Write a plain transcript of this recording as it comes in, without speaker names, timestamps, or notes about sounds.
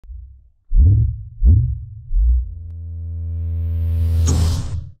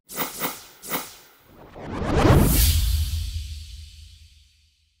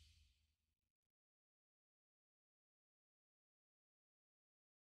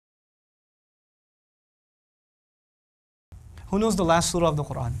Who knows the last surah of the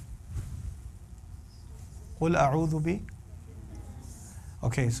Qur'an? قُلْ أَعُوذُ بِ.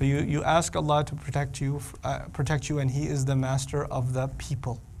 Okay, so you ask Allah to protect you, and He is the master of the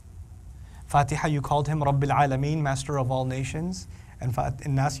people. Fatiha, you called Him Rabbil Alameen, master of all nations. And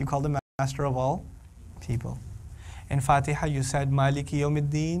in Nas, you called Him master of all people. In Fatiha, you said Maliki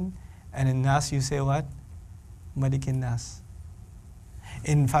Yawmiddin. And in Nas, you say what? Malikin Nas.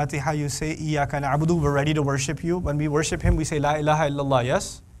 In Fatiha, you say Iyaka na'budu, we're ready to worship you. When we worship Him, we say La ilaha illallah,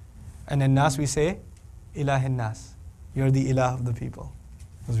 yes? And in Nas, we say Ilahin Nas. You're the ilah of the people,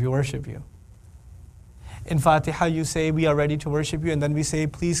 because we worship you. In Fatiha, you say we are ready to worship you, and then we say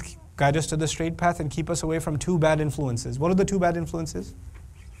please guide us to the straight path and keep us away from two bad influences. What are the two bad influences?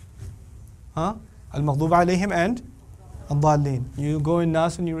 Al-Maghdub alayhim and Ad-Dallin. You go in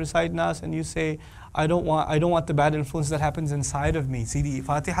Nas and you recite Nas and you say, I don't want the bad influence that happens inside of me. See, the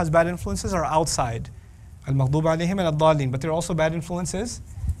Fatiha's bad influences are outside. Al-Maghdub alayhim and Ad-Dallin. But there are also bad influences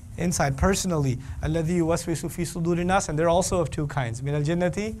inside, personally. Alladhi yuwaswisu fi suduri nas. And they're also of two kinds. Min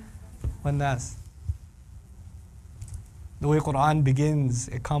al-Jannati wan Nas. The way Qur'an begins,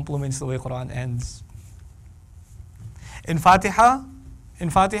 it complements the way Qur'an ends. In Fatiha,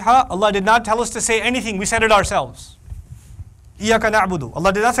 Allah did not tell us to say anything. We said it ourselves. Iyaka na'budu.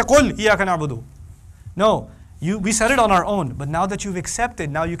 Allah did not say, Qul Iyaka na'budu. No, we said it on our own. But now that you've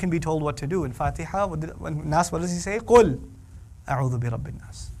accepted, now you can be told what to do. In Fatiha, when Nas, what does He say? Qul a'udhu bi Rabbin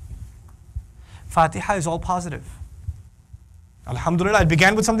Nas. Fatiha is all positive. Alhamdulillah, it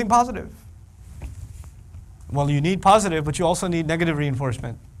began with something positive. Well, you need positive, but you also need negative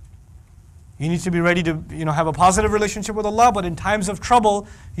reinforcement. You need to be ready to have a positive relationship with Allah, but in times of trouble,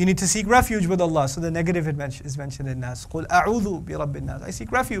 you need to seek refuge with Allah. So the negative is mentioned in Nas. قُلْ أَعُوذُ بِرَبِّ النَّاسِ. I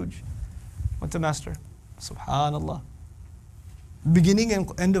seek refuge with the Master. Subhanallah. Beginning and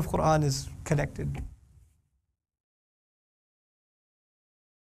end of Qur'an is connected.